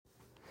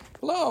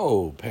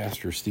Hello,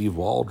 Pastor Steve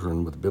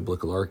Waldron with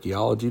Biblical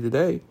Archaeology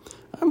today.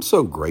 I'm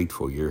so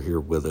grateful you're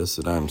here with us,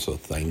 and I'm so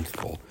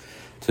thankful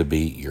to be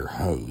your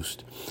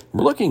host.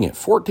 We're looking at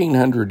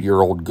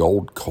 1,400-year-old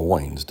gold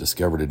coins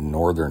discovered in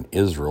northern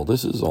Israel.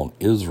 This is on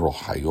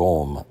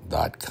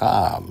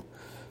IsraelHayom.com.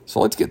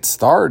 So let's get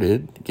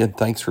started. Again,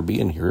 thanks for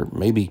being here.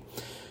 Maybe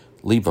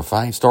leave a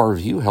 5-star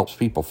review, helps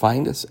people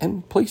find us,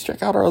 and please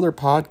check out our other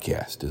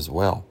podcast as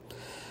well.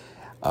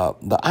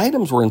 The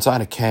items were inside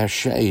a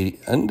cache,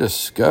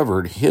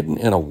 undiscovered, hidden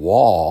in a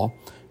wall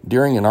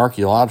during an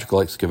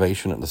archaeological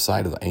excavation at the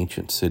site of the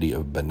ancient city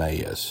of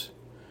Banias.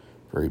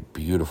 Very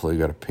beautifully,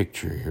 got a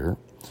picture here.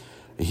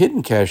 A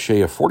hidden cache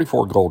of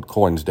 44 gold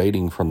coins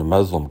dating from the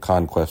Muslim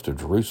conquest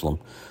of Jerusalem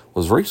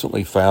was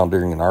recently found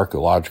during an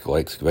archaeological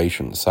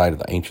excavation at the site of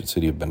the ancient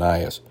city of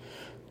Banias.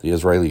 The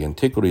Israeli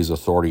Antiquities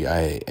Authority,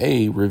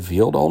 IAA,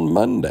 revealed on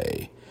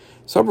Monday.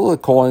 Several of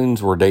the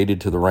coins were dated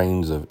to the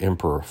reigns of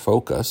Emperor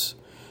Phocas,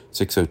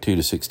 602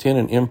 to 610,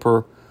 and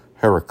Emperor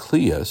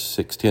Heraclius,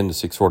 610 to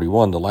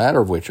 641, the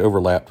latter of which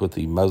overlapped with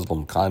the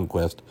Muslim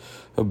conquest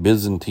of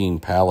Byzantine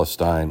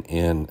Palestine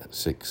in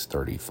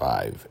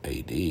 635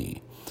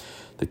 AD.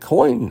 The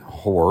coin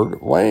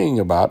hoard, weighing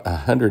about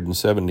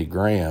 170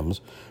 grams,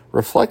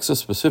 reflects a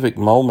specific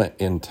moment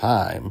in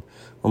time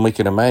when we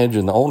can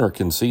imagine the owner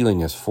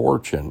concealing his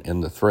fortune in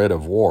the threat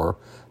of war,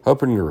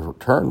 hoping to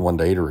return one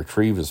day to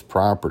retrieve his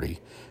property.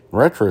 In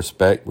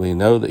retrospect, we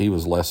know that he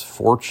was less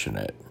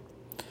fortunate.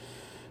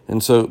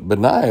 And so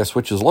Banias,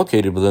 which is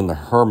located within the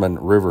Hermon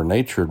River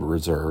Nature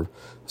Reserve,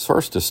 was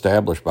first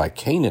established by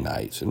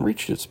Canaanites and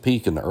reached its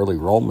peak in the early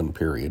Roman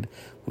period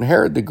when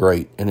Herod the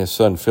Great and his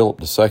son Philip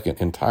II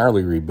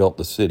entirely rebuilt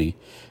the city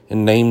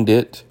and named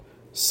it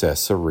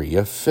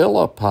Caesarea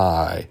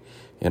Philippi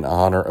in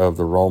honor of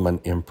the Roman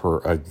Emperor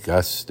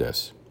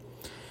Augustus.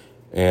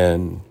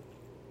 And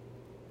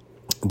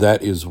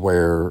that is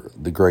where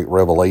the great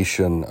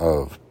revelation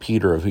of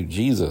Peter of who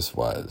Jesus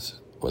was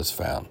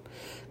found.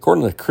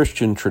 According to the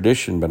Christian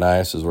tradition,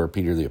 Banias is where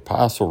Peter the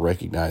Apostle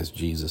recognized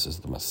Jesus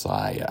as the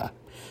Messiah,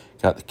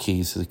 got the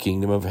keys to the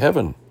kingdom of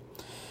heaven.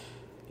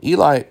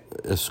 Eli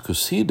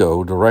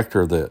Escocido,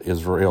 director of the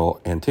Israel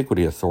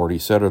Antiquity Authority,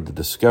 said of the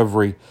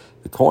discovery,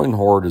 the coin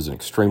hoard is an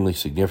extremely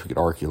significant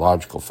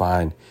archaeological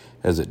find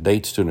as it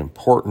dates to an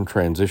important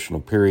transitional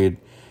period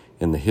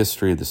in the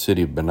history of the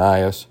city of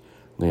Banias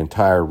and the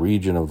entire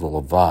region of the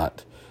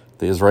Levant.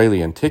 The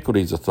Israeli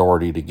Antiquities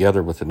Authority,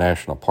 together with the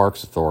National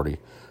Parks Authority,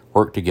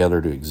 work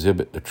together to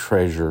exhibit the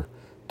treasure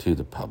to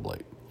the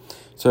public.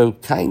 So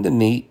kind of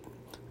neat.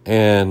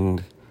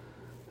 And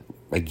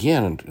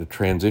again, a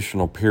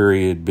transitional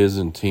period,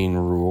 Byzantine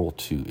rule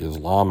to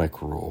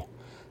Islamic rule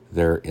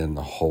there in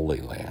the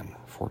Holy Land,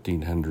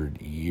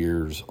 1,400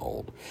 years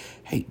old.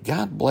 Hey,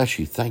 God bless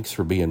you. Thanks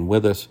for being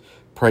with us.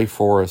 Pray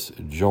for us.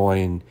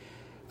 Join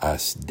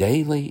us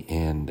daily.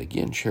 And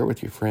again, share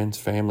with your friends,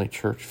 family,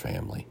 church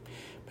family.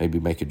 Maybe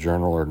make a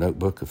journal or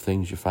notebook of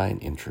things you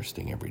find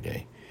interesting every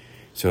day.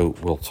 So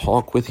we'll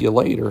talk with you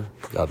later.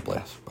 God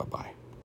bless. Bye-bye.